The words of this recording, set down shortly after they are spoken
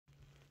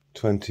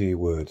20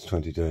 words,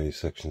 20 days,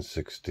 section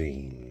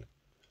 16.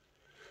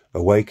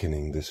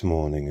 Awakening this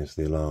morning as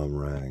the alarm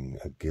rang,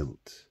 a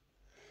guilt,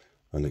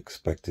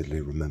 unexpectedly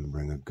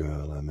remembering a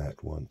girl I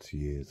met once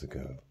years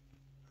ago,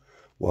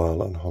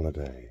 while on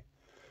holiday,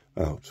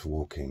 out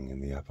walking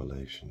in the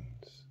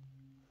Appalachians.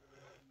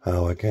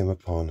 How I came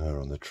upon her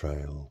on the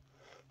trail,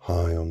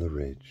 high on the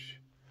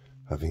ridge,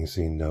 having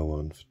seen no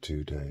one for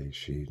 2 days,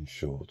 she in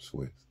shorts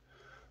with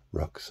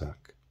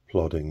rucksack,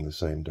 plodding the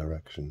same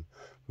direction,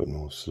 but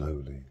more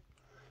slowly,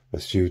 a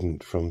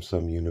student from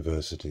some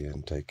university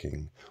and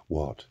taking,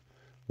 what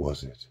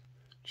was it,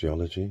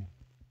 geology?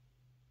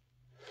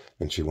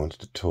 And she wanted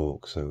to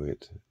talk, so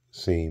it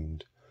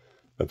seemed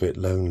a bit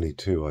lonely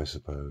too, I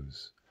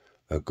suppose,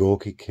 a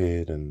gawky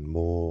kid and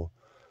more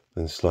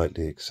than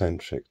slightly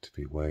eccentric to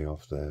be way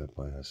off there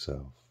by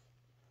herself.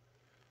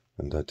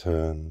 And I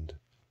turned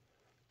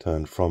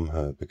from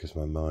her because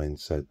my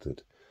mind said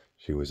that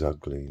she was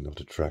ugly,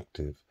 not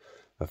attractive,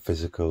 a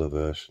physical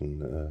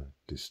aversion, a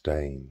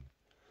disdain,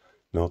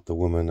 not the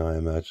woman I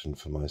imagined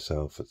for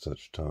myself at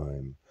such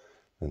time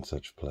and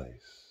such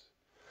place.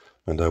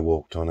 And I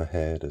walked on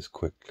ahead as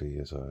quickly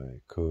as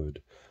I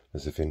could,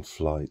 as if in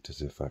flight,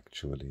 as if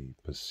actually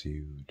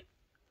pursued.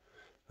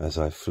 As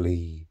I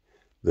flee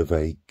the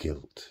vague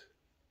guilt,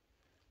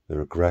 the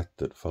regret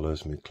that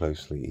follows me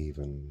closely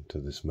even to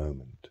this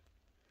moment,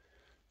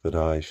 that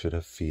I should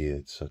have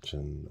feared such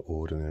an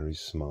ordinary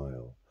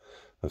smile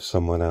of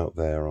someone out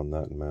there on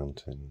that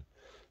mountain,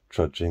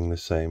 trudging the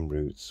same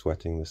route,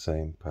 sweating the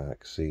same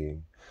pack,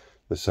 seeing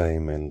the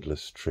same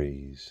endless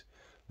trees,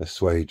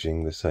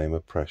 assuaging the same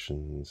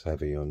oppressions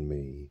heavy on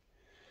me.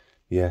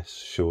 Yes,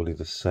 surely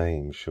the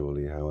same,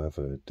 surely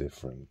however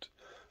different,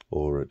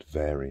 or at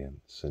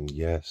variance, and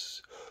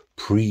yes,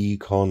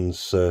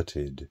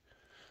 preconcerted,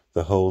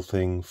 the whole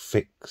thing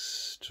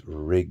fixed,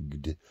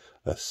 rigged,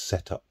 a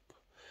set-up,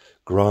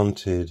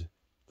 granted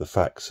the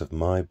facts of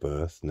my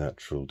birth,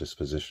 natural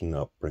disposition,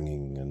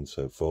 upbringing, and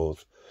so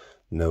forth,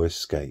 no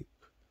escape,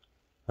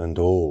 and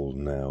all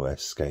now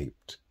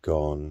escaped,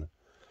 gone,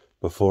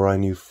 before I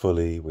knew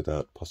fully,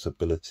 without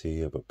possibility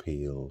of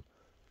appeal,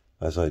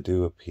 as I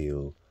do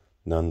appeal,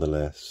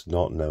 nonetheless,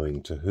 not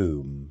knowing to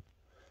whom,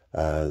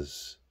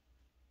 as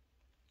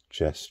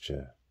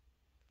gesture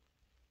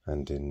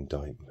and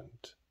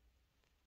indictment.